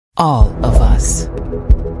All of us.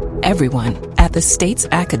 Everyone at the state's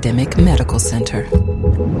academic medical center.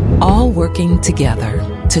 All working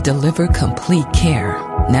together to deliver complete care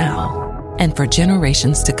now and for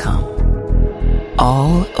generations to come.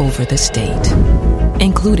 All over the state,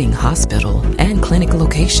 including hospital and clinic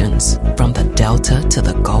locations from the Delta to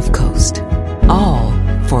the Gulf Coast. All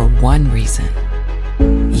for one reason.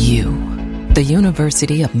 You, the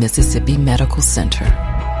University of Mississippi Medical Center.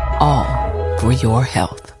 All for your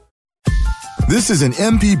health. This is an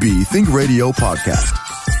MPB Think Radio podcast.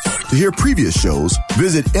 To hear previous shows,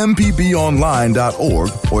 visit mpbonline.org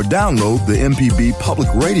or download the MPB Public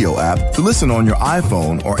Radio app to listen on your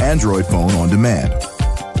iPhone or Android phone on demand.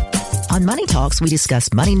 On Money Talks, we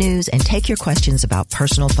discuss money news and take your questions about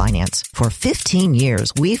personal finance. For 15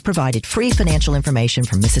 years, we've provided free financial information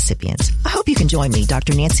for Mississippians. I hope you can join me,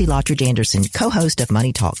 Dr. Nancy Lottridge Anderson, co-host of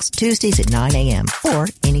Money Talks, Tuesdays at 9 a.m. or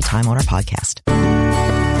anytime on our podcast.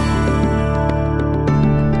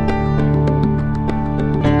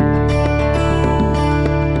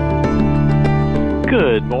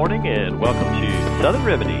 Good morning and welcome to Southern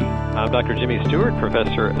Remedy. I'm Dr. Jimmy Stewart,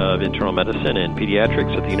 Professor of Internal Medicine and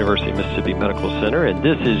Pediatrics at the University of Mississippi Medical Center, and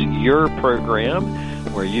this is your program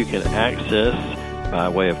where you can access, by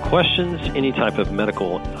way of questions, any type of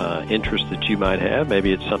medical interest that you might have.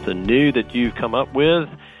 Maybe it's something new that you've come up with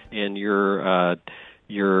in your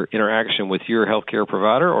interaction with your healthcare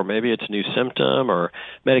provider, or maybe it's a new symptom or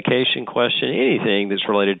medication question, anything that's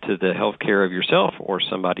related to the healthcare of yourself or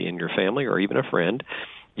somebody in your family or even a friend.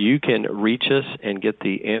 You can reach us and get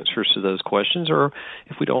the answers to those questions, or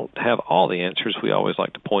if we don't have all the answers, we always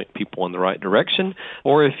like to point people in the right direction.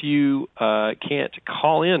 Or if you can't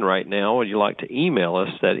call in right now and you'd like to email us,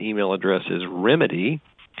 that email address is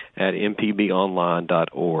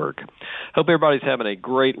remedy@mpbonline.org. Hope everybody's having a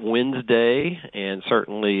great Wednesday, and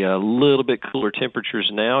certainly a little bit cooler temperatures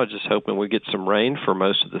now. Just hoping we get some rain for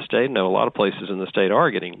most of the state. I know a lot of places in the state are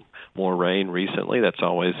getting more rain recently. That's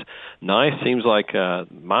always nice. Seems like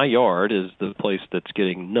my yard is the place that's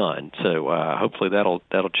getting none. So hopefully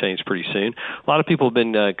that'll change pretty soon. A lot of people have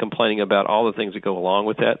been complaining about all the things that go along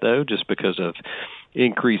with that, though, just because of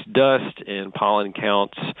increased dust and pollen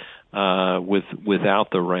counts.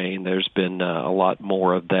 Without the rain, there's been a lot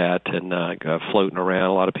more of that and floating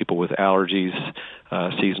around. A lot of people with allergies,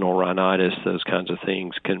 seasonal rhinitis, those kinds of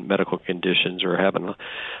things, medical conditions are having a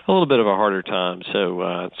little bit of a harder time.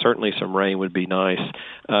 So certainly some rain would be nice.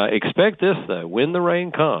 Expect this, though. When the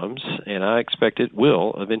rain comes, and I expect it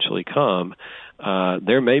will eventually come,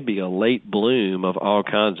 there may be a late bloom of all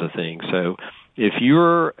kinds of things. So if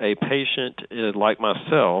you're a patient like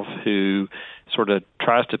myself who sort of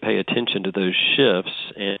tries to pay attention to those shifts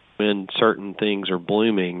and when certain things are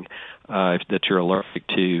blooming that you're allergic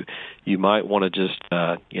to, you might want to just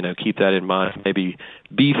keep that in mind. Maybe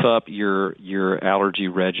beef up your allergy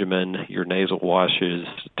regimen, your nasal washes,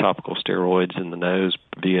 topical steroids in the nose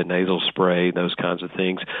via nasal spray, those kinds of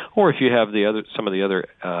things. Or if you have some of the other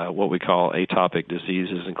what we call atopic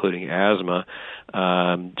diseases, including asthma,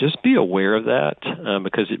 just be aware of that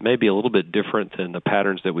because it may be a little bit different than the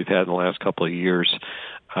patterns that we've had in the last couple of years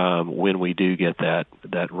when we do get that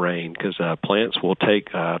rain, because plants will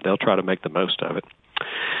they'll try to make the most of it.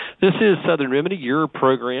 This is Southern Remedy, your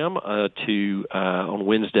program on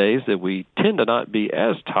Wednesdays that we tend to not be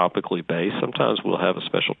as topically based. Sometimes we'll have a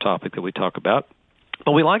special topic that we talk about.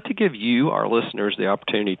 But we like to give you, our listeners, the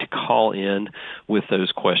opportunity to call in with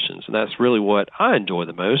those questions. And that's really what I enjoy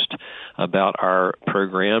the most about our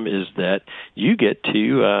program, is that you get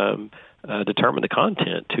to determine the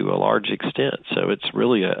content to a large extent. So it's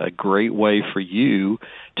really a great way for you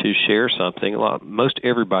to share something. Most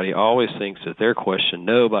everybody always thinks that their question,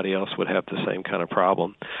 nobody else would have the same kind of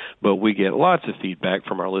problem. But we get lots of feedback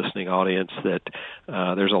from our listening audience that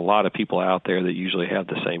there's a lot of people out there that usually have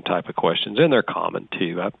the same type of questions, and they're common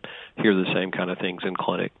too. I hear the same kind of things in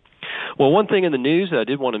clinic. Well, one thing in the news that I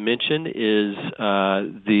did want to mention is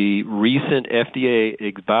the recent FDA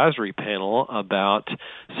advisory panel about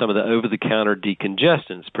some of the over-the-counter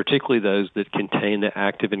decongestants, particularly those that contain the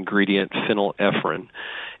active ingredient phenylephrine.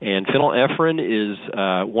 And phenylephrine is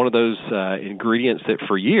one of those ingredients that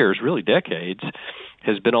for years, really decades,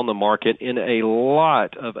 has been on the market in a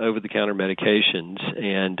lot of over-the-counter medications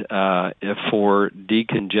and for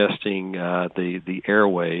decongesting the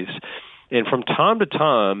airways. And from time to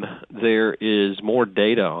time, there is more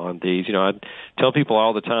data on these. I tell people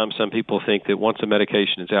all the time, some people think that once a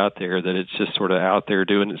medication is out there, that it's just sort of out there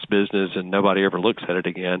doing its business and nobody ever looks at it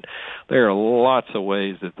again. There are lots of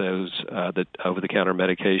ways that those that over-the-counter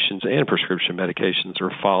medications and prescription medications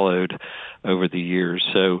are followed over the years.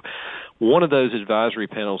 So one of those advisory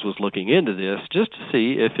panels was looking into this just to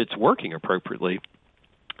see if it's working appropriately.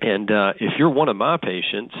 And if you're one of my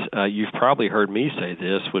patients, you've probably heard me say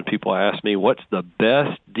this when people ask me, what's the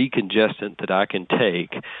best decongestant that I can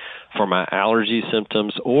take for my allergy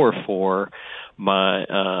symptoms or for my,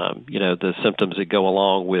 the symptoms that go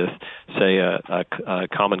along with, say, a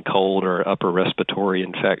common cold or upper respiratory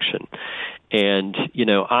infection. And,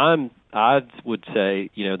 I would say,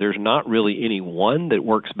 there's not really any one that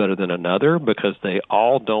works better than another because they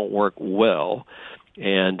all don't work well.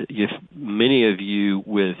 And if many of you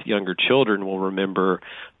with younger children will remember,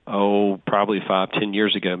 probably 5-10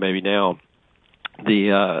 years ago, maybe now,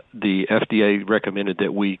 the FDA recommended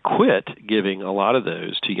that we quit giving a lot of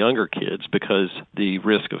those to younger kids because the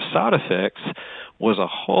risk of side effects was a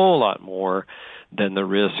whole lot more than the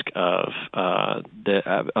risk of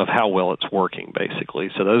how well it's working, basically.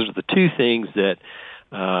 So those are the two things that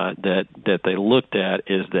they looked at: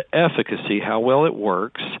 is the efficacy, how well it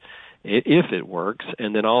works, if it works,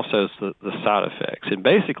 and then also the side effects. And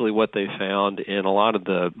basically what they found in a lot of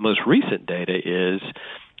the most recent data is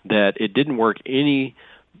that it didn't work any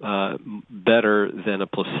better than a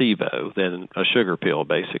placebo, than a sugar pill,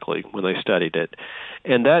 basically, when they studied it.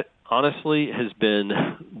 And that honestly has been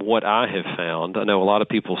what I have found. I know a lot of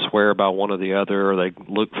people swear by one or the other, or they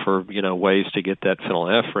look for, ways to get that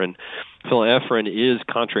phenylephrine. Phenylephrine is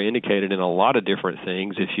contraindicated in a lot of different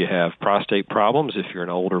things. If you have prostate problems, if you're an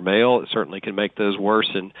older male, it certainly can make those worse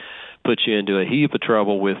and put you into a heap of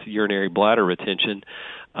trouble with urinary bladder retention.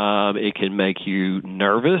 It can make you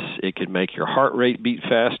nervous. It can make your heart rate beat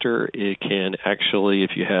faster. It can actually,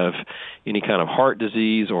 if you have any kind of heart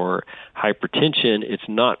disease or hypertension, it's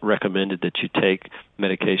not recommended that you take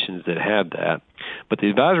medications that have that. But the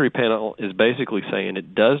advisory panel is basically saying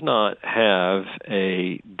it does not have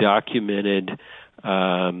a documented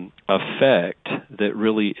effect that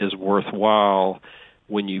really is worthwhile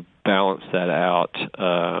when you balance that out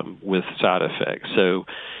with side effects. So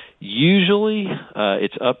usually,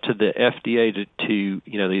 it's up to the FDA to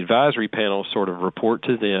the advisory panel sort of report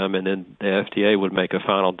to them, and then the FDA would make a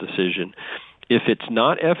final decision. If it's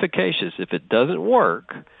not efficacious, if it doesn't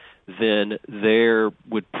work, then there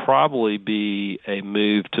would probably be a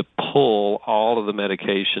move to pull all of the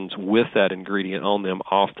medications with that ingredient on them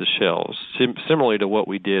off the shelves, similarly to what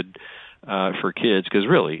we did for kids, because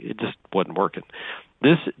really it just wasn't working.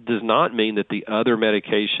 This does not mean that the other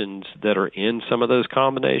medications that are in some of those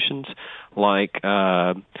combinations, like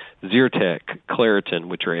Zyrtec, Claritin,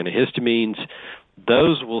 which are antihistamines,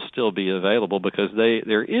 those will still be available because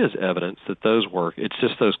there is evidence that those work. It's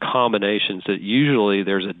just those combinations that usually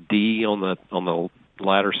there's a D on the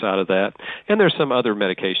latter side of that, and there's some other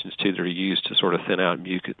medications too that are used to sort of thin out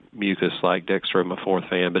mucus, like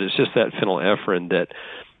dextromethorphan. But it's just that phenylephrine that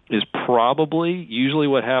is probably usually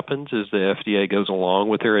what happens is the FDA goes along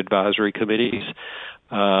with their advisory committees.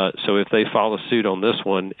 So if they follow suit on this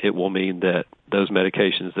one, it will mean that those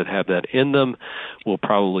medications that have that in them will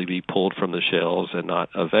probably be pulled from the shelves and not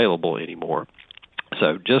available anymore.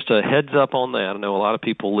 So just a heads up on that. I know a lot of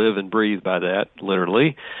people live and breathe by that,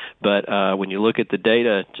 literally, but when you look at the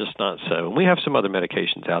data, just not so. And we have some other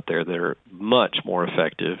medications out there that are much more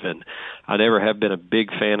effective, and I never have been a big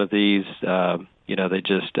fan of these. They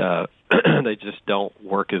just they just don't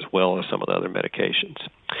work as well as some of the other medications.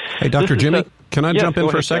 Hey, Dr. Jimmy, can I jump in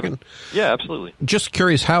for a second? Kevin. Yeah, absolutely. Just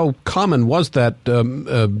curious, how common was that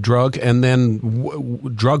drug? And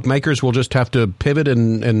then drug makers will just have to pivot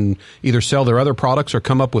and either sell their other products or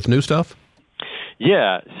come up with new stuff?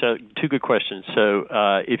 Yeah, so two good questions. So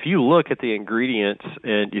if you look at the ingredients,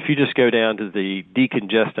 and if you just go down to the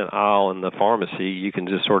decongestant aisle in the pharmacy, you can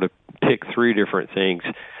just sort of pick 3 different things.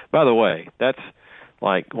 By the way, that's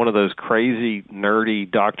like one of those crazy, nerdy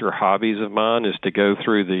doctor hobbies of mine, is to go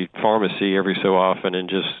through the pharmacy every so often and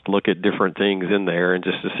just look at different things in there and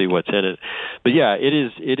just to see what's in it. But yeah, it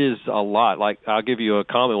is a lot. Like, I'll give you a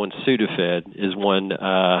common one. Sudafed is one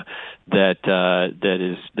that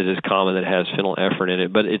is common, that has phenylephrine in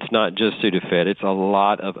it. But it's not just Sudafed. It's a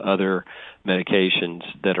lot of other medications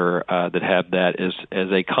that are that have that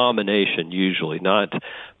as a combination, usually, not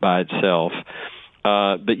by itself.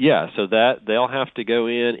 But yeah, so that they'll have to go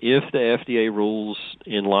in if the FDA rules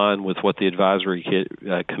in line with what the advisory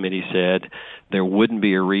committee said. There wouldn't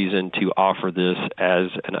be a reason to offer this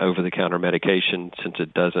as an over-the-counter medication since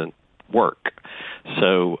it doesn't work.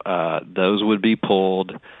 So those would be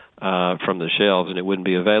pulled from the shelves, and it wouldn't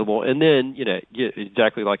be available. And then,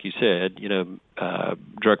 exactly like you said,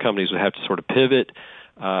 drug companies would have to sort of pivot,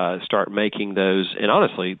 start making those. And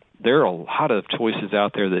honestly, there are a lot of choices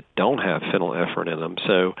out there that don't have phenylephrine in them.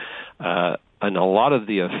 So and a lot of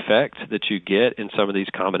the effect that you get in some of these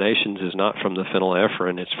combinations is not from the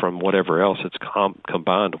phenylephrine, it's from whatever else it's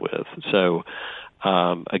combined with. So,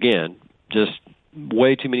 again, just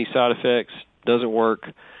way too many side effects, doesn't work.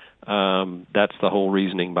 That's the whole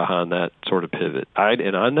reasoning behind that sort of pivot. I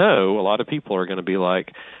know a lot of people are going to be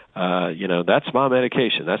like, that's my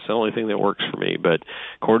medication. That's the only thing that works for me. But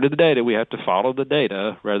according to the data, we have to follow the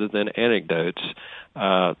data rather than anecdotes.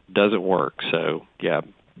 Doesn't work. So, yeah,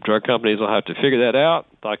 drug companies will have to figure that out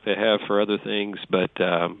like they have for other things, but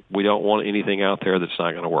we don't want anything out there that's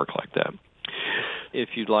not going to work like that.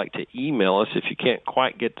 If you'd like to email us, if you can't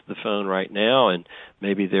quite get to the phone right now and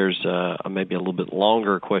maybe there's maybe a little bit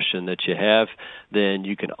longer question that you have, then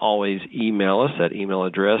you can always email us. That email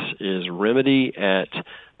address is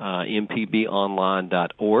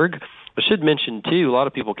remedy@mpbonline.org. I should mention, too, a lot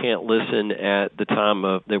of people can't listen at the time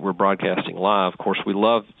that we're broadcasting live. Of course, we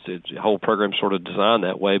love the whole program sort of designed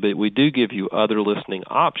that way, but we do give you other listening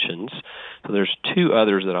options. So there's two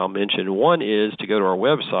others that I'll mention. One is to go to our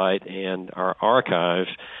website and our archive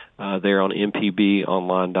there on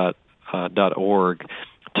mpbonline.org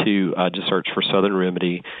to just search for Southern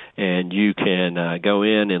Remedy, and you can go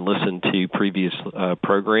in and listen to previous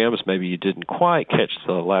programs. Maybe you didn't quite catch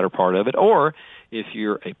the latter part of it, or if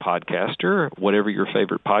you're a podcaster, whatever your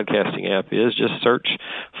favorite podcasting app is, just search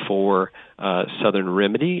for Southern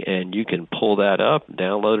Remedy, and you can pull that up,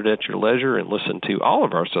 download it at your leisure, and listen to all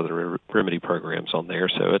of our Southern Remedy programs on there.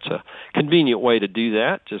 So it's a convenient way to do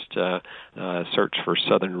that. Just search for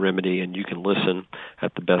Southern Remedy, and you can listen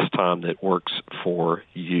at the best time that works for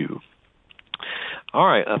you. All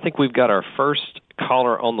right, I think we've got our first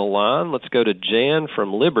caller on the line. Let's go to Jan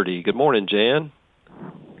from Liberty. Good morning, Jan.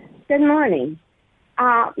 Good morning.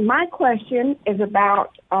 My question is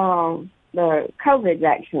about the COVID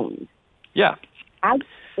vaccines. Yeah. I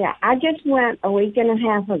just went a week and a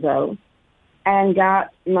half ago and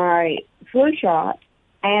got my flu shot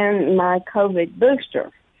and my COVID booster.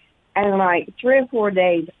 And like 3 or 4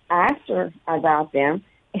 days after I got them,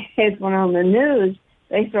 it went on the news.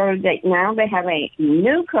 They started that now they have a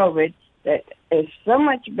new COVID that is so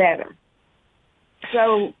much better.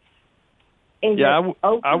 So,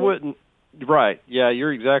 I wouldn't. Right. Yeah,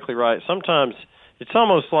 you're exactly right. Sometimes it's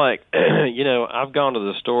almost like, I've gone to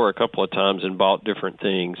the store a couple of times and bought different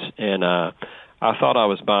things, and I thought I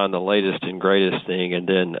was buying the latest and greatest thing, and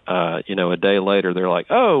then, a day later they're like,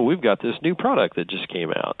 oh, we've got this new product that just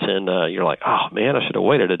came out, and you're like, oh, man, I should have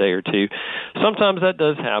waited a day or two. Sometimes that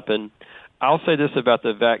does happen. I'll say this about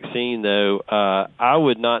the vaccine, though. I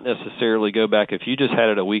would not necessarily go back. If you just had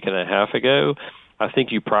it a week and a half ago, I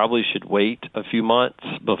think you probably should wait a few months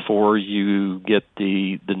before you get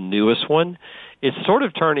the newest one. It's sort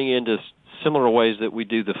of turning into similar ways that we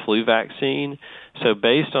do the flu vaccine. So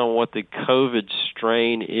based on what the COVID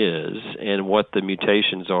strain is and what the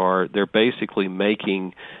mutations are, they're basically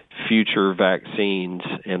making future vaccines,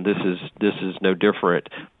 and this is no different,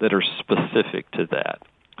 that are specific to that.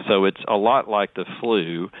 So it's a lot like the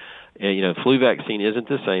flu. Flu vaccine isn't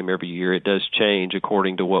the same every year. It does change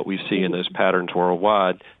according to what we see in those patterns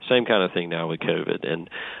worldwide. Same kind of thing now with COVID. And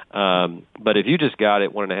but if you just got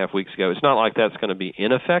it 1.5 weeks ago, it's not like that's going to be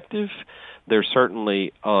ineffective. There's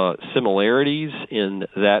certainly similarities in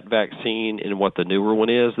that vaccine and what the newer one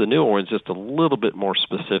is. The newer one's just a little bit more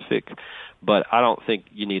specific, but I don't think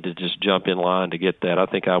you need to just jump in line to get that. I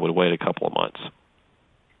think I would wait a couple of months.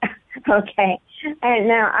 Okay. And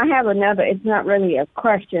now I have another, it's not really a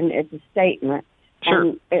question, it's a statement. Sure.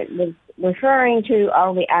 And it was referring to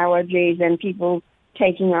all the allergies and people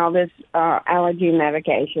taking all this allergy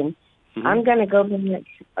medication. Mm-hmm. I'm going to go back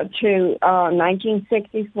to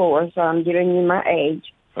 1964, so I'm giving you my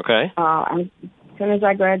age. Okay. As soon as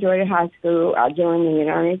I graduated high school, I joined the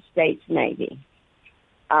United States Navy.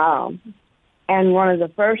 And one of the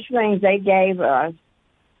first things they gave us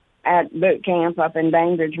at boot camp up in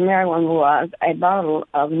Bainbridge, Maryland, was a bottle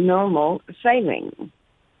of normal saline.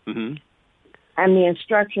 Mm-hmm. And the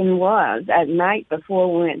instruction was, at night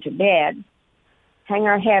before we went to bed, hang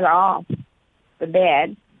our head off the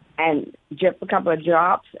bed and drip a couple of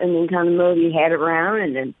drops, and then kind of move your head around,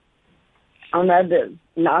 and then on the other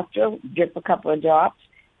nostril, drip a couple of drops,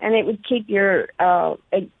 and it would keep your, the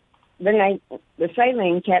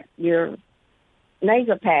saline kept your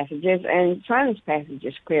nasal passages and sinus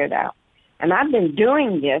passages cleared out. And I've been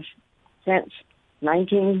doing this since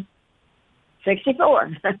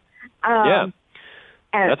 1964. Yeah.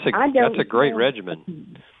 That's a great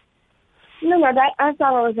regimen. No, that's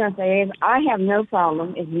all I was going to say is I have no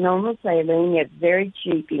problem. It's normal saline. It's very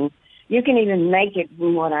cheap. You can even make it,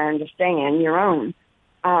 from what I understand, your own.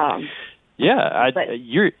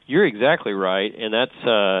 You're exactly right, and that's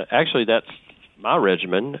my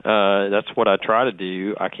regimen. That's what I try to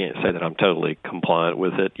do. I can't say that I'm totally compliant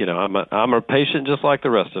with it. I'm a patient just like the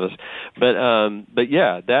rest of us. But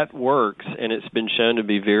yeah, that works, and it's been shown to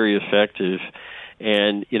be very effective.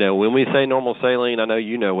 And, when we say normal saline, I know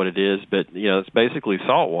you know what it is, but, it's basically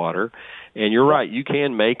salt water. And you're right, you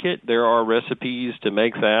can make it. There are recipes to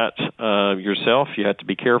make that yourself. You have to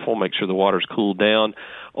be careful, make sure the water's cooled down.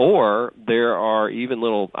 Or there are even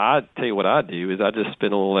I tell you what I do is I just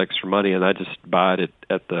spend a little extra money and I just buy it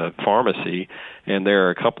at the pharmacy. And there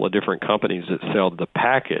are a couple of different companies that sell the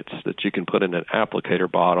packets that you can put in an applicator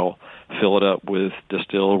bottle, fill it up with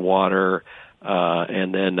distilled water,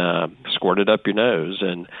 and then squirt it up your nose.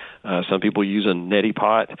 And some people use a neti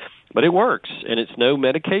pot, but it works, and it's no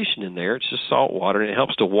medication in there. It's just salt water, and it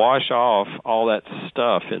helps to wash off all that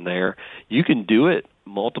stuff in there. You can do it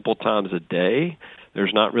multiple times a day.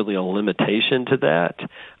 There's not really a limitation to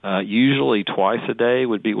that. Usually twice a day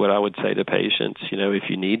would be what I would say to patients, if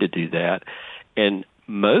you need to do that. And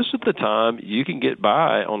most of the time, you can get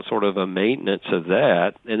by on sort of a maintenance of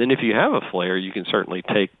that. And then if you have a flare, you can certainly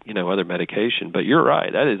take, other medication. But you're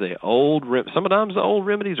right. That is sometimes the old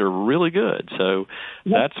remedies are really good. So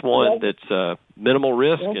that's one that's minimal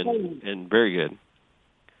risk and very good.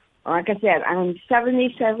 Like I said, I'm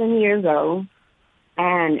 77 years old,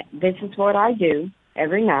 and this is what I do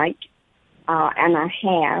every night. And I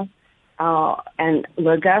have, and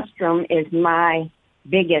Ligustrum is my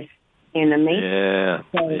biggest enemy. Yeah,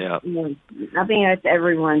 so, yeah. I think that's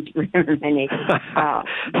everyone's remedy.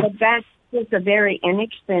 But that's just a very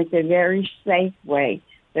inexpensive, very safe way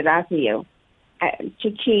that I feel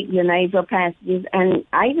to keep your nasal passages. And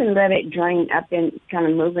I even let it drain up in, kind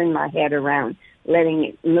of moving my head around, letting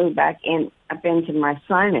it move back in up into my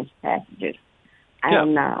sinus passages.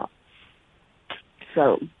 And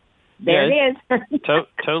so there it is.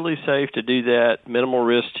 Totally safe to do that, minimal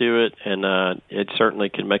risk to it, and it certainly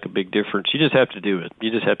can make a big difference. You just have to do it. You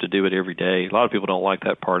just have to do it every day. A lot of people don't like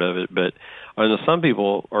that part of it, but some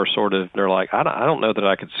people are they're like, I don't know that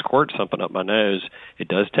I could squirt something up my nose. It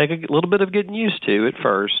does take a little bit of getting used to at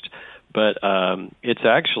first, but it's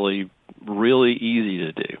actually really easy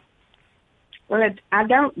to do. Well, I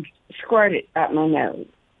don't squirt it up my nose.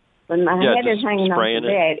 When my head is hanging off the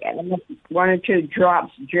bed, and one or two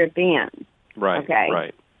drops drip in. Right, okay?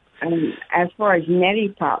 Right. And as far as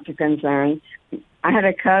neti pots are concerned, I had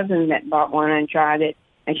a cousin that bought one and tried it,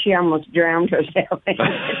 and she almost drowned herself in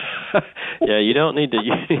it. Yeah, you don't need to.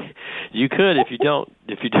 You could if you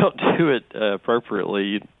don't do it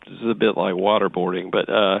appropriately. It's a bit like waterboarding, but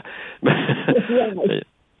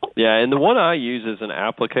yeah, and the one I use is an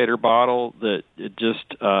applicator bottle that it just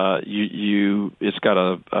it's got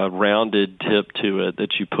a rounded tip to it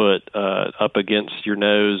that you put up against your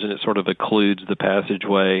nose, and it sort of occludes the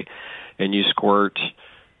passageway, and you squirt,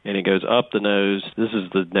 and it goes up the nose. This is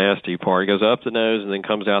the nasty part. It goes up the nose and then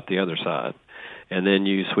comes out the other side, and then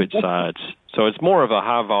you switch sides. So it's more of a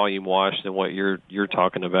high volume wash than what you're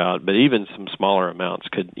talking about, but even some smaller amounts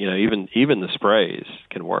could, even the sprays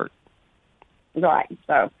can work. Right.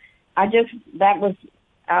 So that was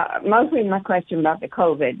mostly my question about the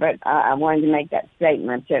COVID, but I wanted to make that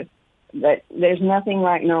statement that there's nothing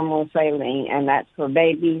like normal saline, and that's for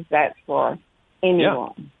babies, that's for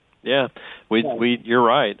anyone. Yeah. You're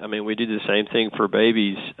right. I mean, we do the same thing for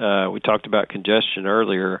babies. We talked about congestion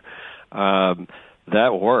earlier.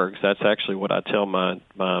 That works. That's actually what I tell my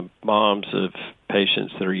moms of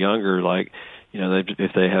patients that are younger, like,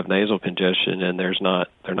 if they have nasal congestion and they're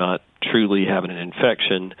not truly having an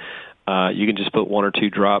infection, you can just put 1 or 2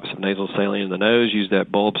 drops of nasal saline in the nose, use that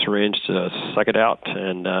bulb syringe to suck it out,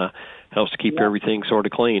 and helps to keep everything sort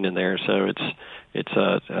of clean in there. So it's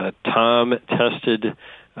a time-tested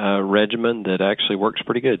regimen that actually works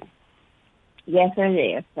pretty good. Yes,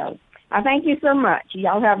 it is. So I thank you so much.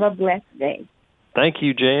 Y'all have a blessed day. Thank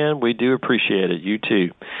you, Jan. We do appreciate it. You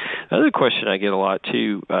too. Another question I get a lot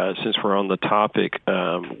too, since we're on the topic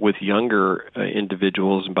with younger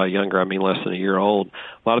individuals, and by younger I mean less than a year old.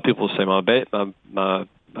 A lot of people say my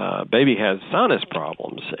baby has sinus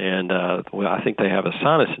problems, and I think they have a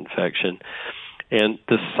sinus infection. And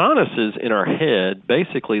the sinuses in our head,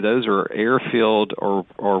 basically, those are air-filled or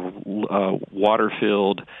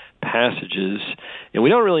water-filled passages, and we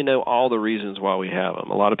don't really know all the reasons why we have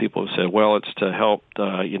them. A lot of people have said, well, it's to help,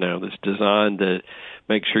 it's designed to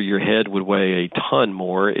make sure your head would weigh a ton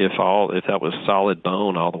more if that was solid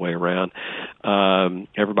bone all the way around.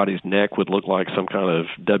 Everybody's neck would look like some kind of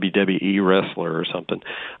WWE wrestler or something.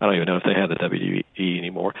 I don't even know if they have the WWE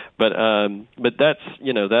anymore. But that's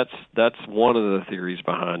one of the theories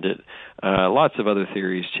behind it. Lots of other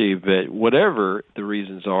theories too. But whatever the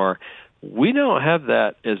reasons are, We don't have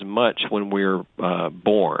that as much when we're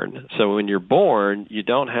born. So when you're born, you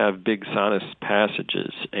don't have big sinus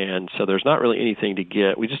passages, and so there's not really anything to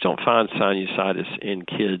get. We just don't find sinusitis in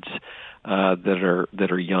kids that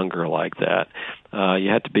are younger like that.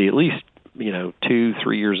 You have to be at least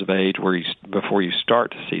 2-3 years of age before you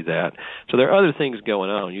start to see that. So there are other things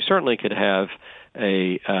going on. You certainly could have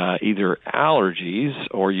either allergies,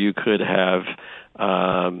 or you could have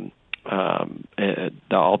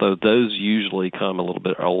although those usually come a little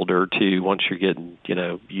bit older too, once you're getting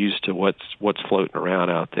used to what's floating around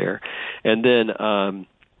out there. And then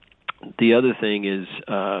the other thing is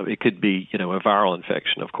it could be a viral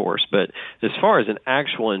infection, of course, but as far as an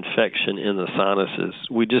actual infection in the sinuses,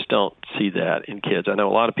 we just don't see that in kids. I know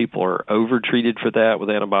a lot of people are over-treated for that with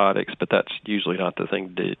antibiotics, but that's usually not the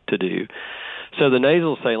thing to do. So the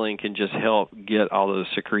nasal saline can just help get all those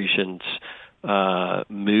secretions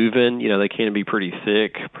moving. They can be pretty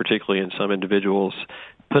thick, particularly in some individuals.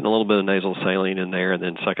 Putting a little bit of nasal saline in there and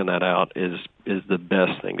then sucking that out is the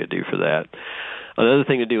best thing to do for that. Another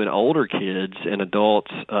thing to do in older kids and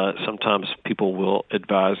adults, sometimes people will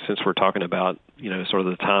advise, since we're talking about, sort of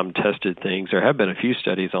the time-tested things, there have been a few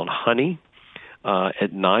studies on honey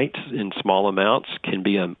at night in small amounts can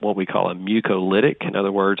be what we call a mucolytic. In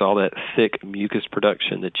other words, all that thick mucus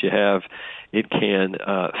production that you have, it can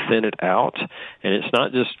thin it out. And it's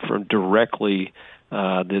not just from directly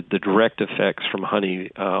the direct effects from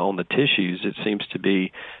honey on the tissues. It seems to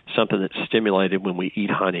be something that's stimulated when we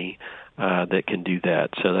eat honey that can do that.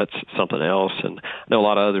 So that's something else. And I know a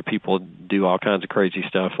lot of other people do all kinds of crazy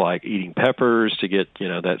stuff like eating peppers to get,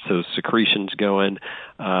 those secretions going,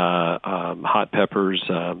 hot peppers,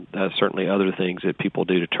 certainly other things that people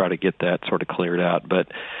do to try to get that sort of cleared out.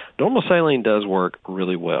 But normal saline does work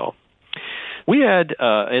really well. We had,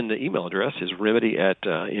 and the email address is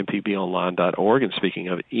remedy@mpbonline.org. And speaking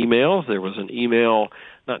of emails, there was an email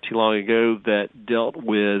not too long ago that dealt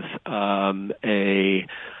with a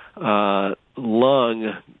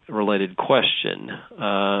lung-related question.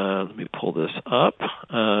 Let me pull this up.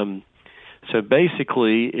 So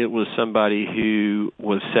basically, it was somebody who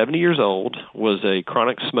was 70 years old, was a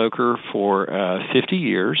chronic smoker for 50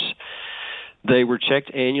 years. They were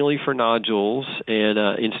checked annually for nodules, and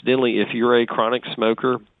incidentally, if you're a chronic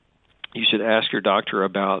smoker, you should ask your doctor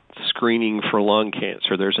about screening for lung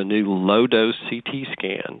cancer. There's a new low-dose CT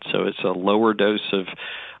scan, so it's a lower dose of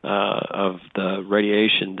the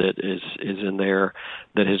radiation that is in there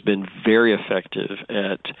that has been very effective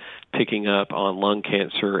at picking up on lung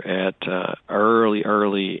cancer at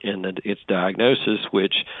early in its diagnosis,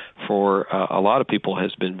 which for a lot of people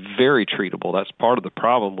has been very treatable. That's part of the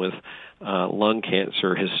problem with lung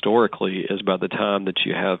cancer historically, is by the time that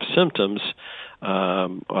you have symptoms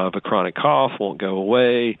of a chronic cough won't go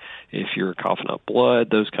away, if you're coughing up blood,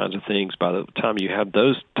 those kinds of things, by the time you have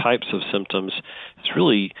those types of symptoms, it's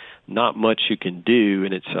really not much you can do,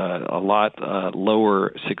 and it's a lot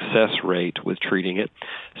lower success rate with treating it.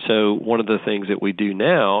 So one of the things that we do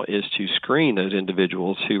now is to screen those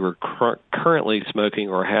individuals who are currently smoking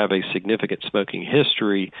or have a significant smoking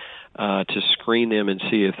history to screen them and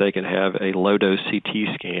see if they can have a low-dose CT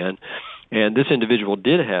scan. And this individual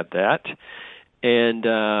did have that. And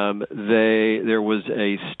there was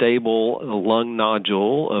a stable lung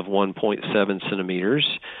nodule of 1.7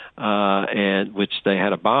 centimeters, and which they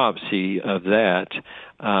had a biopsy of that,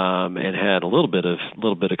 and had a little bit of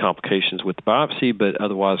complications with the biopsy, but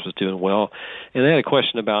otherwise was doing well. And they had a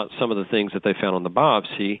question about some of the things that they found on the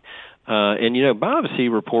biopsy. And biopsy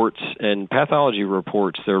reports and pathology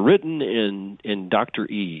reports, they're written in Dr.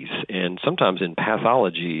 E's and sometimes in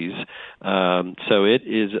pathologies. So it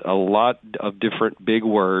is a lot of different big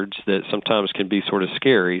words that sometimes can be sort of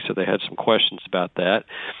scary. So they had some questions about that.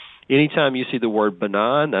 Anytime you see the word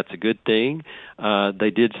benign, that's a good thing. They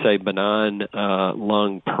did say benign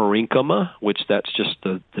lung parenchyma, which that's just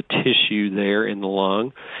the tissue there in the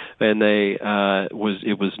lung, and it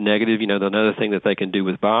was negative. Another thing that they can do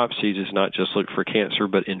with biopsies is not just look for cancer,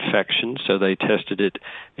 but infection. So they tested it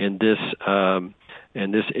in this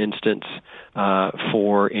instance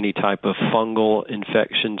for any type of fungal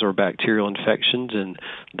infections or bacterial infections, and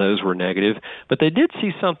those were negative. But they did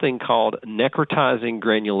see something called necrotizing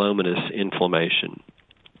granulomatous inflammation.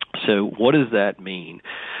 So what does that mean?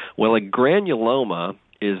 Well, a granuloma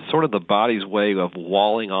is sort of the body's way of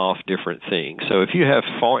walling off different things. So if you have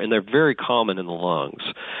and they're very common in the lungs.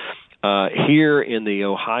 Here in the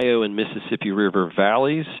Ohio and Mississippi River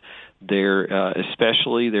valleys,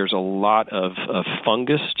 Especially there's a lot of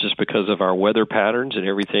fungus just because of our weather patterns and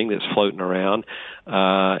everything that's floating around.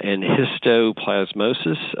 And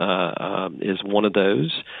histoplasmosis is one of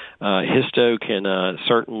those. Histo can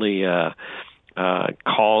certainly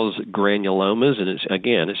cause granulomas, and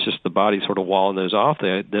it's just the body sort of walling those off.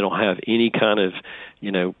 They don't have any kind of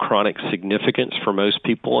chronic significance for most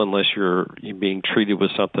people unless you're being treated with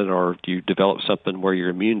something or you develop something where your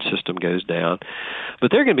immune system goes down. But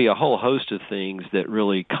there can be a whole host of things that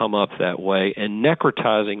really come up that way, and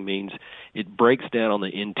necrotizing means it breaks down on the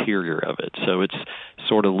interior of it. So it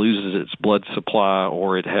sort of loses its blood supply,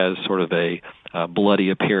 or it has sort of a bloody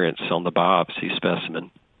appearance on the biopsy specimen.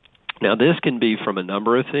 Now, this can be from a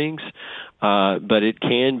number of things, but it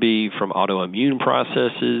can be from autoimmune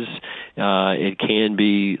processes. It can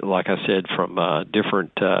be, like I said, from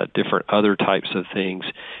different other types of things,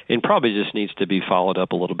 and probably just needs to be followed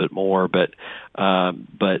up a little bit more, but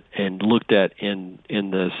and looked at in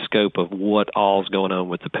the scope of what all is going on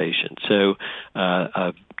with the patient. So,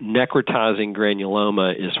 a necrotizing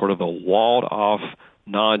granuloma is sort of a walled-off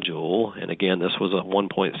nodule, and again, this was a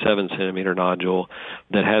 1.7 centimeter nodule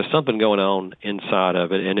that has something going on inside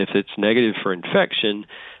of it. And if it's negative for infection,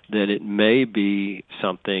 then it may be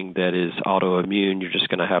something that is autoimmune. You're just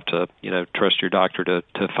going to have to, trust your doctor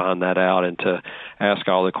to find that out and to ask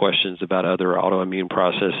all the questions about other autoimmune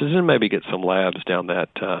processes, and maybe get some labs down that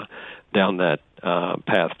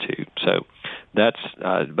path too. So that's,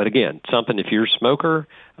 but again, something if you're a smoker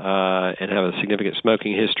and have a significant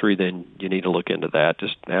smoking history, then you need to look into that.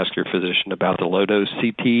 Just ask your physician about the low-dose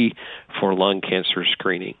CT for lung cancer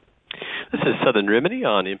screening. This is Southern Remedy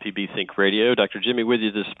on MPB Think Radio. Dr. Jimmy with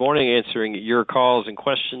you this morning, answering your calls and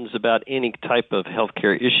questions about any type of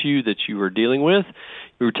healthcare issue that you are dealing with.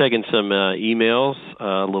 We were taking some emails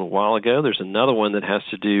a little while ago. There's another one that has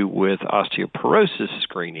to do with osteoporosis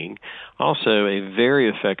screening, also a very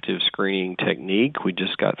effective screening technique. We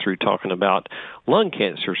just got through talking about lung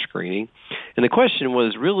cancer screening. And the question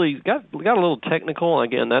was really got a little technical.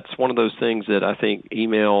 Again, that's one of those things that I think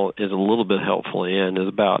email is a little bit helpful in, is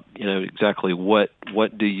about, exactly what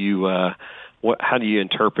do you how do you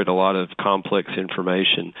interpret a lot of complex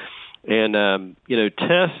information. And,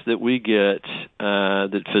 tests that we get,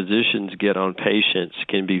 that physicians get on patients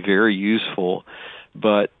can be very useful.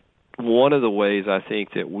 But one of the ways I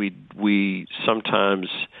think that we sometimes,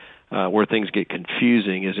 where things get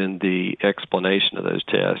confusing is in the explanation of those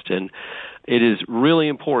tests. And it is really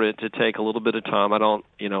important to take a little bit of time. I don't,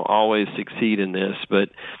 always succeed in this, but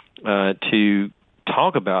to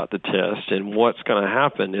talk about the test and what's going to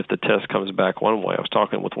happen if the test comes back one way. I was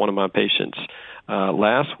talking with one of my patients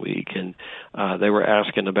last week, and they were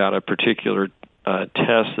asking about a particular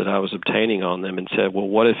test that I was obtaining on them and said, well,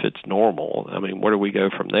 what if it's normal? I mean, where do we go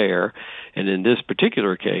from there? And in this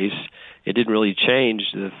particular case, it didn't really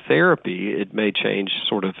change the therapy. It may change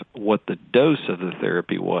sort of what the dose of the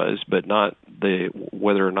therapy was, but not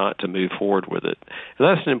whether or not to move forward with it. And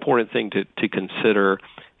that's an important thing to consider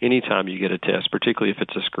anytime you get a test, particularly if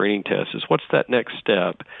it's a screening test, is what's that next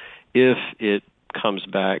step if it comes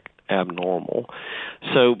back abnormal.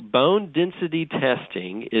 So bone density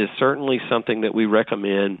testing is certainly something that we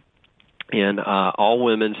recommend, and all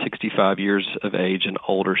women 65 years of age and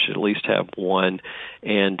older should at least have one,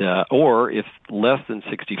 and or if less than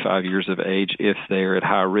 65 years of age, if they're at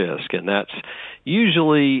high risk. And that's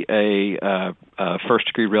usually a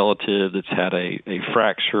first-degree relative that's had a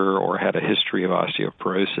fracture or had a history of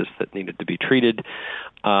osteoporosis that needed to be treated,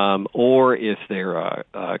 or if they're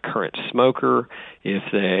a current smoker, if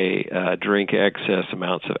they drink excess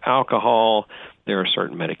amounts of alcohol. There are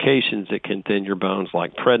certain medications that can thin your bones,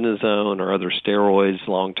 like prednisone or other steroids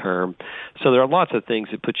long-term. So there are lots of things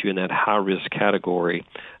that put you in that high-risk category,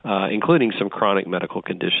 including some chronic medical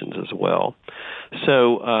conditions as well.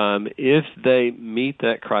 So if they meet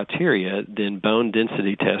that criteria, then bone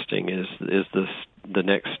density testing is the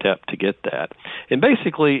next step to get that. And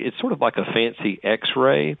basically, it's sort of like a fancy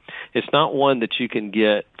X-ray. It's not one that you can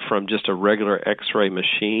get from just a regular X-ray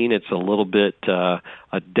machine. It's a little bit, a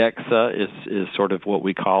DEXA is sort of what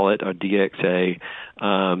we call it, or DXA,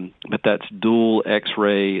 but that's dual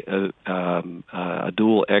X-ray, a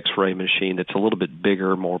dual X-ray machine that's a little bit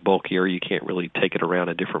bigger, more bulkier. You can't really take it around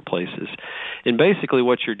in different places. And basically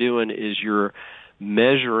what you're doing is you're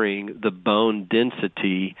measuring the bone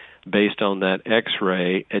density based on that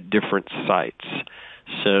X-ray at different sites.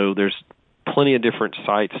 So there's plenty of different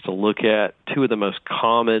sites to look at. Two of the most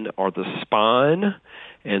common are the spine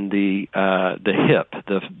and the hip,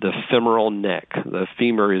 the femoral neck. The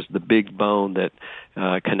femur is the big bone that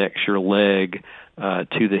connects your leg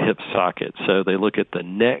to the hip socket. So they look at the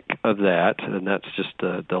neck of that, and that's just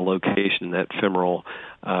the location in that femoral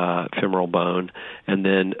bone, and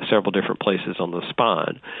then several different places on the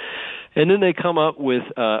spine. And then they come up with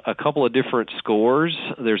a couple of different scores.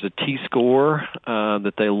 There's a T-score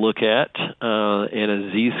that they look at and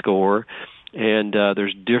a Z-score. And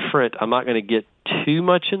there's different, I'm not going to get too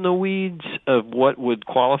much in the weeds of what would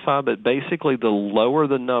qualify, but basically the lower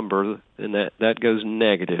the number, and that goes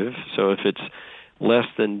negative. So if it's less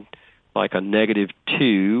than like a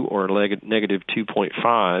 -2 or negative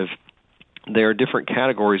 2.5, there are different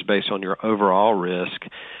categories based on your overall risk.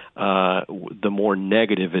 The more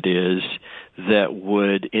negative it is, that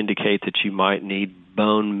would indicate that you might need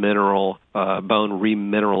bone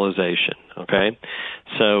remineralization. Okay,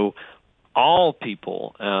 so all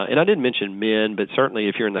people, and I didn't mention men, but certainly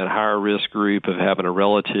if you're in that higher risk group of having a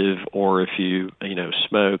relative, or if you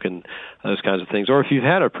smoke and those kinds of things, or if you've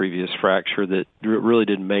had a previous fracture that really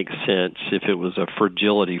didn't make sense, if it was a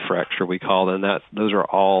fragility fracture, we call them that, those are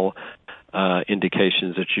all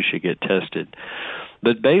indications that you should get tested.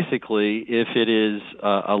 But basically, if it is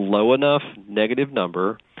a low enough negative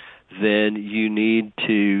number, then you need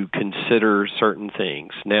to consider certain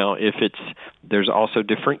things. Now, there's also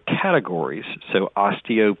different categories. So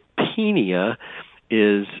osteopenia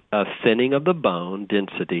is a thinning of the bone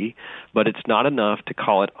density, but it's not enough to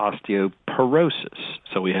call it osteoporosis.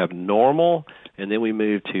 So we have normal, and then we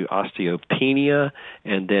move to osteopenia,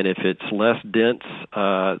 and then if it's less dense,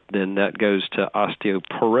 then that goes to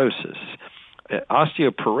osteoporosis.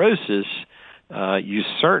 Osteoporosis, you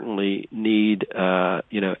certainly need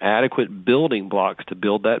adequate building blocks to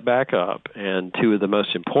build that back up, and two of the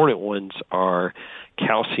most important ones are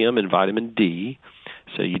calcium and vitamin D.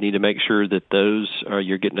 So you need to make sure that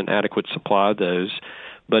you're getting an adequate supply of those.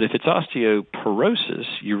 But if it's osteoporosis,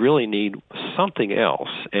 you really need something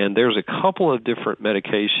else. And there's a couple of different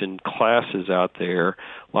medication classes out there,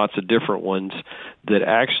 lots of different ones, that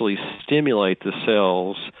actually stimulate the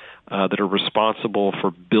cells that are responsible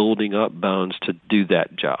for building up bones to do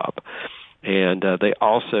that job. And they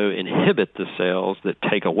also inhibit the cells that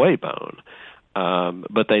take away bone.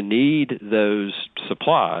 But they need those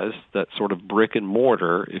supplies, that sort of brick and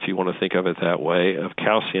mortar, if you want to think of it that way, of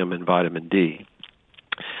calcium and vitamin D.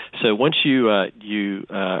 So once you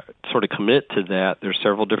sort of commit to that, there's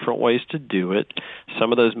several different ways to do it.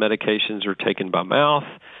 Some of those medications are taken by mouth.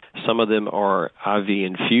 Some of them are IV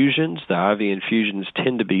infusions. The IV infusions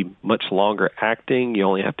tend to be much longer acting. You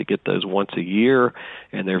only have to get those once a year,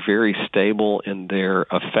 and they're very stable in their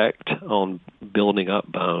effect on building up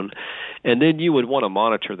bone. And then you would want to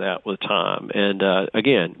monitor that with time. And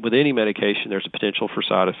again, with any medication, there's a potential for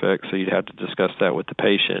side effects, so you'd have to discuss that with the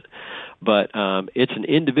patient. But it's an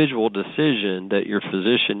individual decision that your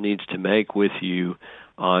physician needs to make with you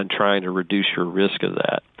on trying to reduce your risk of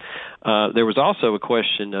that. There was also a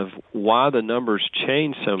question of why the numbers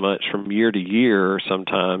change so much from year to year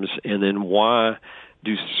sometimes, and then why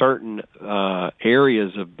do certain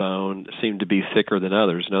areas of bone seem to be thicker than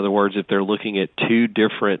others. In other words, if they're looking at two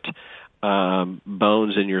different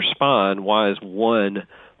bones in your spine, why is one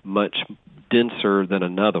much denser than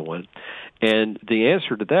another one? And the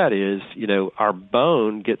answer to that is, our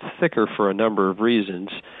bone gets thicker for a number of reasons.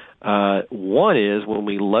 One is when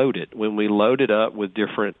we load it. When we load it up with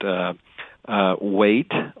different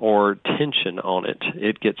weight or tension on it,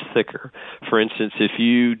 it gets thicker. For instance, if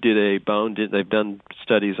you did a bone, they've done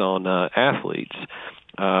studies on athletes,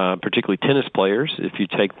 particularly tennis players. If you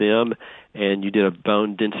take them and you did a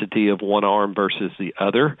bone density of one arm versus the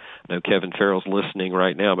other, I know Kevin Farrell's listening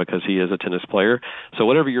right now because he is a tennis player. So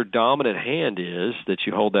whatever your dominant hand is that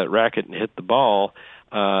you hold that racket and hit the ball,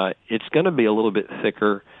 it's going to be a little bit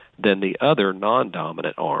thicker than the other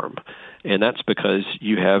non-dominant arm. And that's because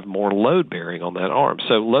you have more load bearing on that arm.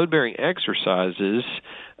 So load bearing exercises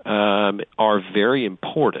are very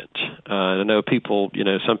important. I know people,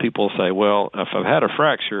 some people say, well, if I've had a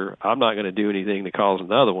fracture, I'm not going to do anything to cause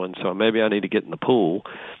another one, so maybe I need to get in the pool.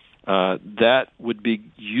 That would be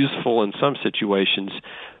useful in some situations,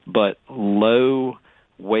 but low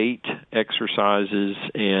weight exercises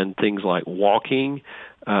and things like walking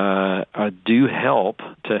do help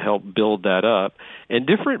build that up. And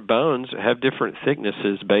different bones have different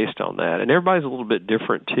thicknesses based on that. And everybody's a little bit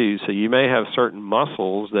different, too. So you may have certain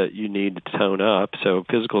muscles that you need to tone up. So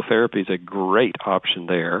physical therapy is a great option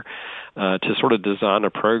there to sort of design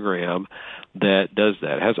a program that does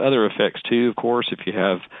that. It has other effects, too, of course. If you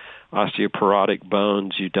have osteoporotic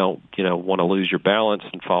bones, you don't want to lose your balance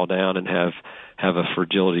and fall down and have a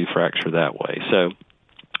fragility fracture that way. So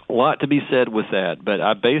A lot to be said with that, but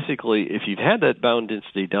I basically, if you've had that bone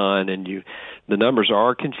density done and the numbers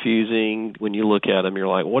are confusing when you look at them, you're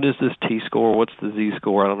like, what is this T-score? What's the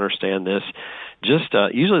Z-score? I don't understand this. Just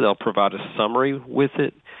usually they'll provide a summary with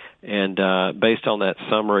it, and based on that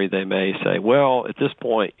summary, they may say, well, at this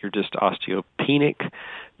point, you're just osteopenic.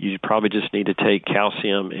 You probably just need to take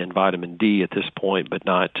calcium and vitamin D at this point, but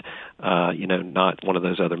not one of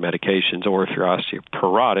those other medications. Or if you're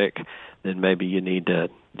osteoporotic, then maybe you need to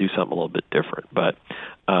do something a little bit different. But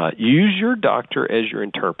use your doctor as your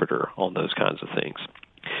interpreter on those kinds of things.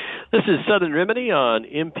 This is Southern Remedy on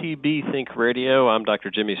MPB Think Radio. I'm Dr.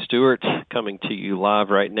 Jimmy Stewart, coming to you live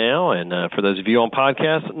right now. And for those of you on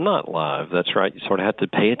podcast, not live. That's right. You sort of have to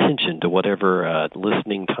pay attention to whatever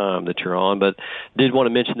listening time that you're on. But did want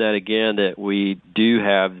to mention that again, that we do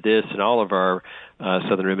have this and all of our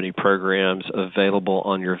Southern Remedy programs available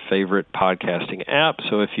on your favorite podcasting app.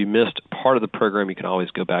 So if you missed part of the program, you can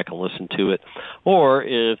always go back and listen to it. Or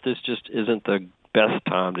if this just isn't the best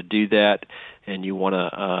time to do that, and you want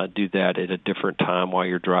to do that at a different time while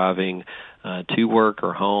you're driving to work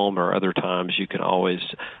or home or other times, you can always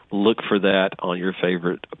look for that on your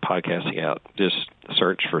favorite podcasting app. Just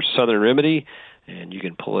search for Southern Remedy, and you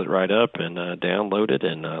can pull it right up and download it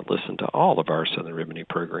and listen to all of our Southern Remedy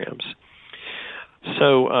programs.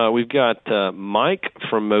 So we've got Mike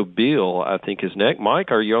from Mobile, I think is next.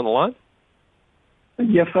 Mike, are you on the line?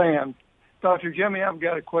 Yes, I am. Dr. Jimmy, I've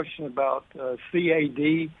got a question about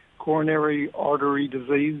CAD, coronary artery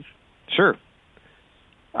disease. Sure.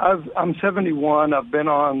 I'm 71. I've been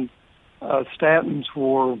on statins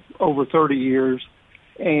for over 30 years.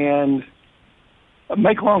 And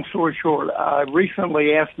make a long story short, I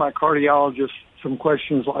recently asked my cardiologist some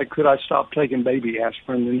questions like, could I stop taking baby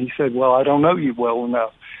aspirin? And he said, well, I don't know you well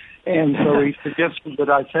enough. And so he suggested that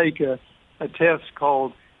I take a test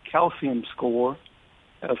called calcium score,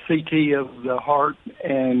 a CT of the heart,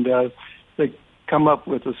 and they come up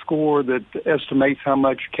with a score that estimates how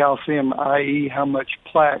much calcium, i.e. how much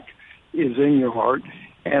plaque is in your heart.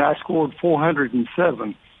 And I scored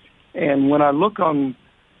 407. And when I look on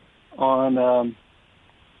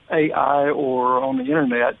AI or on the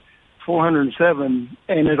internet, 407,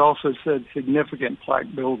 and it also said significant plaque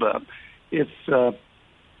buildup. It's,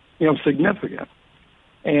 significant.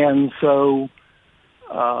 And so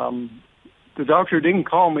the doctor didn't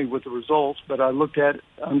call me with the results, but I looked at it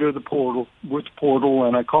under the portal,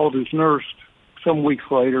 and I called his nurse some weeks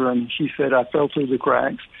later, and she said I fell through the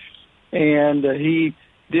cracks. And he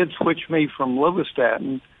did switch me from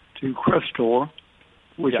lovastatin to Crestor,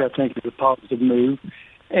 which I think is a positive move.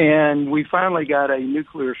 And we finally got a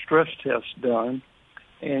nuclear stress test done.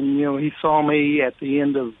 And, he saw me at the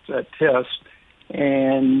end of that test.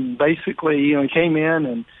 And basically, he came in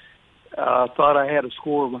and thought I had a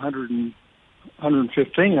score of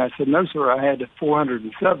 115. I said, no, sir, I had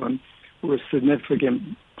 407 with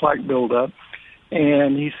significant plaque buildup.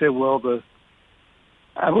 And he said, well, we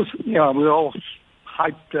were all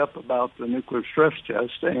hyped up about the nuclear stress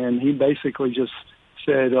test. And he basically just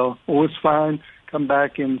said, well, it's fine. Come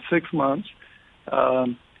back in 6 months,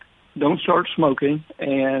 don't start smoking,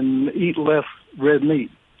 and eat less red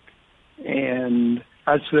meat. And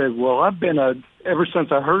I said, well, ever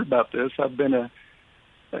since I heard about this, I've been a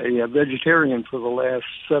vegetarian for the last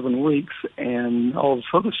 7 weeks and all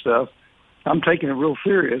this other stuff. I'm taking it real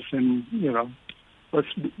serious, and,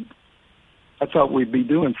 I thought we'd be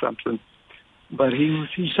doing something. But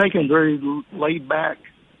he's taken very laid back,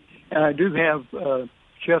 and I do have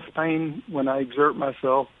chest pain when I exert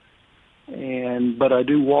myself, but I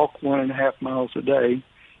do walk 1.5 miles a day,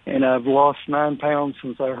 and I've lost 9 pounds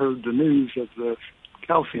since I heard the news of the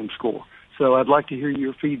calcium score. So I'd like to hear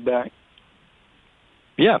your feedback.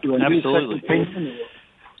 Yeah, absolutely.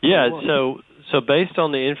 Yeah, so based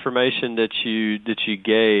on the information that you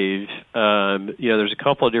gave, there's a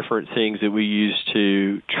couple of different things that we use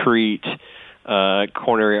to treat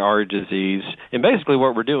coronary artery disease. And basically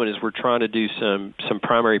what we're doing is we're trying to do some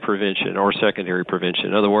primary prevention or secondary prevention.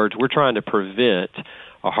 In other words, we're trying to prevent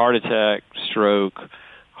a heart attack, stroke,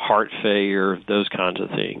 heart failure, those kinds of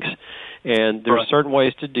things. And there are certain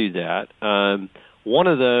ways to do that. One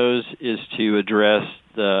of those is to address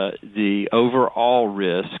the overall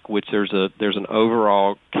risk, which there's an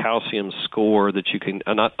overall calcium score that you can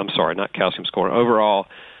not calcium score, overall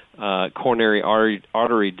coronary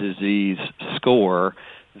artery disease score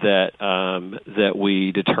that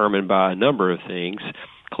we determine by a number of things,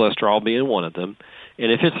 cholesterol being one of them.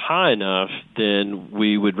 And if it's high enough, then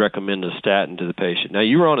we would recommend a statin to the patient. Now,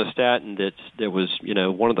 you were on a statin that was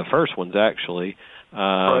one of the first ones actually,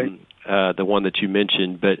 the one that you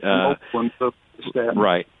mentioned, but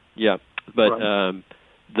right, yeah, but. Right.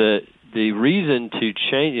 the reason to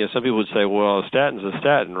change, some people would say, well, a statin's a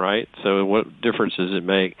statin, right? So what difference does it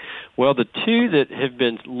make? Well, the two that have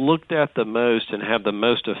been looked at the most and have the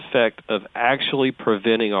most effect of actually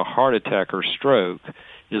preventing a heart attack or stroke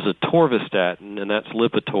is atorvastatin, and that's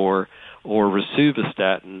Lipitor, or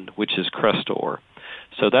rosuvastatin, which is Crestor.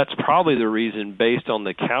 So that's probably the reason, based on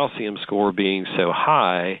the calcium score being so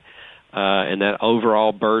high, and that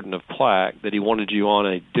overall burden of plaque, that he wanted you on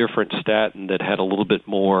a different statin that had a little bit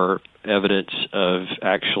more evidence of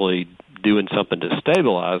actually doing something to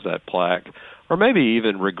stabilize that plaque, or maybe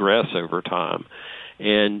even regress over time.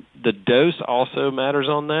 And the dose also matters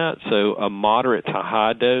on that. So a moderate to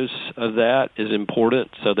high dose of that is important.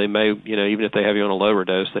 So they may, even if they have you on a lower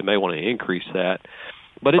dose, they may want to increase that.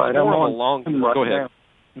 But it's more of a long... Go ahead.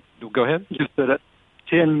 Go ahead. Just at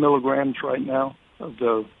 10 milligrams right now of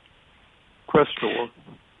the Crestor.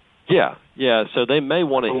 Yeah. So they may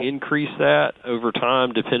want to increase that over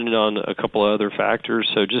time, depending on a couple of other factors.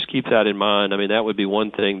 So just keep that in mind. I mean, that would be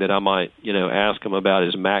one thing that I might, ask them about,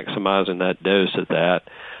 is maximizing that dose of that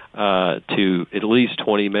to at least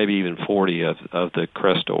 20, maybe even 40 of the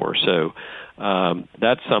Crestor. So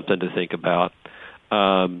that's something to think about.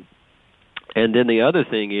 And then the other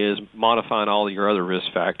thing is modifying all of your other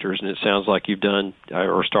risk factors, and it sounds like you've done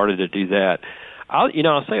or started to do that.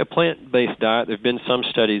 I'll say a plant-based diet. There have been some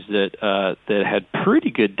studies that had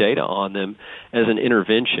pretty good data on them as an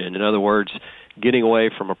intervention. In other words, getting away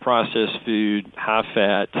from a processed food,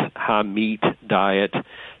 high-fat, high-meat diet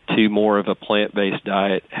to more of a plant-based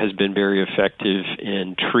diet has been very effective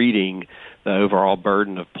in treating the overall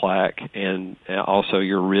burden of plaque and also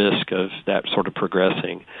your risk of that sort of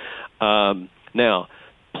progressing. Now,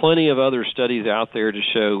 plenty of other studies out there to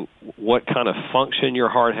show what kind of function your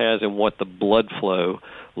heart has and what the blood flow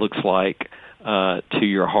looks like to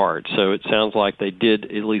your heart. So it sounds like they did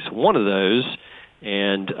at least one of those,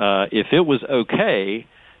 and if it was okay,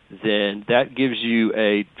 then that gives you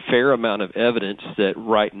a fair amount of evidence that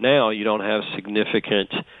right now you don't have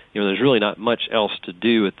significant, there's really not much else to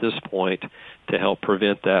do at this point to help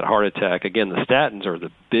prevent that heart attack. Again, the statins are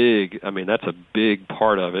that's a big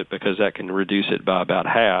part of it, because that can reduce it by about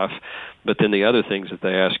half. But then the other things that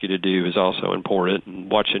they ask you to do is also important,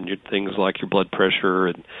 and watching your things like your blood pressure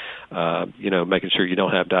and, making sure you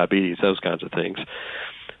don't have diabetes, those kinds of things.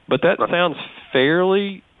 But that sounds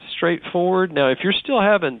fairly straightforward. Now, if you're still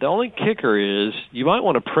having, the only kicker is you might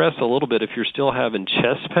want to press a little bit if you're still having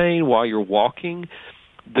chest pain while you're walking.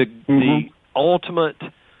 The ultimate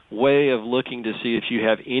way of looking to see if you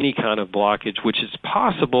have any kind of blockage, which is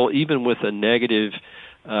possible even with a negative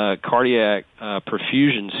cardiac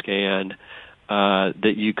perfusion scan,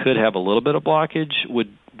 that you could have a little bit of blockage,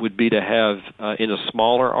 would be to have in a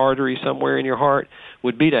smaller artery somewhere in your heart,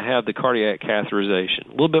 would be to have the cardiac catheterization.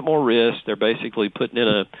 A little bit more risk. They're basically putting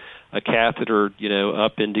in a catheter,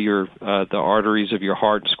 up into your the arteries of your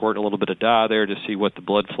heart and squirting a little bit of dye there to see what the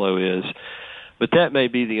blood flow is. But that may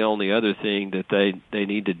be the only other thing that they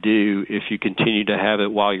need to do if you continue to have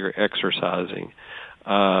it while you're exercising.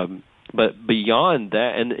 But beyond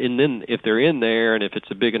that, and then if they're in there and if it's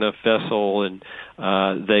a big enough vessel, and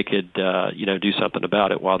they could do something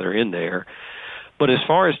about it while they're in there. But as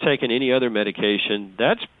far as taking any other medication,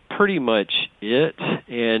 that's pretty much it.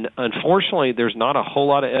 And unfortunately, there's not a whole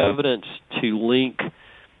lot of evidence to link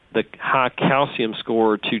the high calcium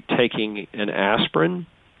score to taking an aspirin,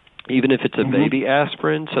 even if it's a baby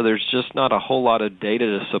aspirin. So there's just not a whole lot of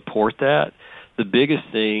data to support that. The biggest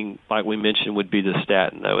thing, like we mentioned, would be the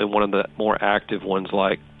statin, though, and one of the more active ones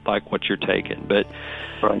like what you're taking. But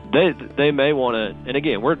they may want to, and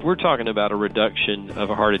again, we're talking about a reduction of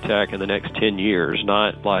a heart attack in the next 10 years,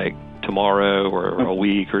 not like tomorrow or a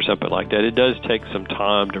week or something like that. It does take some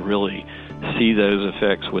time to really see those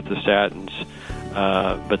effects with the statins,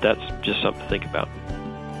 but that's just something to think about.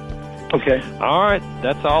 Okay. All right.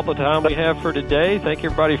 That's all the time we have for today. Thank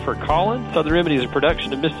everybody for calling. Southern Remedy is a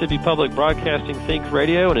production of Mississippi Public Broadcasting Think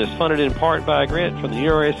Radio and is funded in part by a grant from the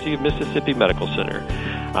University of Mississippi Medical Center.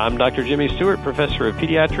 I'm Dr. Jimmy Stewart, Professor of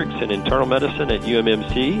Pediatrics and Internal Medicine at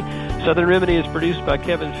UMMC. Southern Remedy is produced by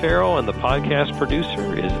Kevin Farrell, and the podcast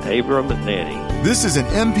producer is Abram Nanny. This is an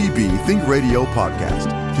MPB Think Radio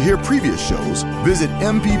podcast. To hear previous shows, visit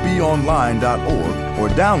mpbonline.org or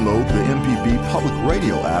download the MPB Public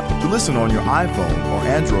Radio app to listen on your iPhone or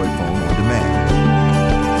Android phone on demand.